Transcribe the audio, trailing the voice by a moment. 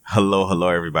Hello,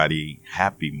 everybody.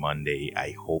 Happy Monday.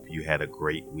 I hope you had a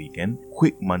great weekend.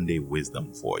 Quick Monday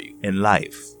wisdom for you. In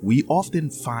life, we often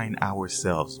find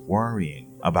ourselves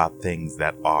worrying about things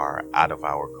that are out of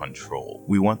our control.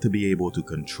 We want to be able to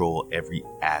control every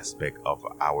aspect of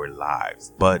our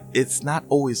lives, but it's not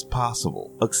always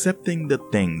possible. Accepting the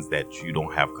things that you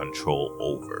don't have control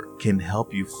over can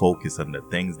help you focus on the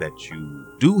things that you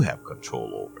do have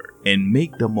control over and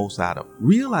make the most out of.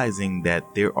 Realizing that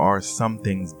there are some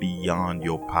things beyond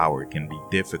your power can be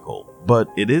difficult, but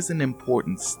it is an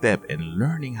important step in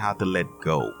learning how to let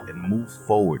go and move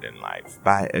forward in life.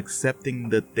 By accepting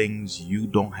the things you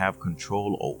don't have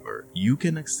control over, you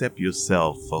can accept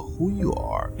yourself for who you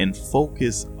are and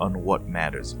focus on what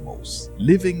matters most,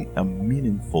 living a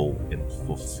meaningful and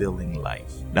fulfilling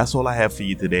life. That's all I have for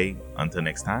you today. Until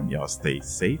next time, y'all stay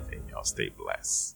safe and y'all stay blessed.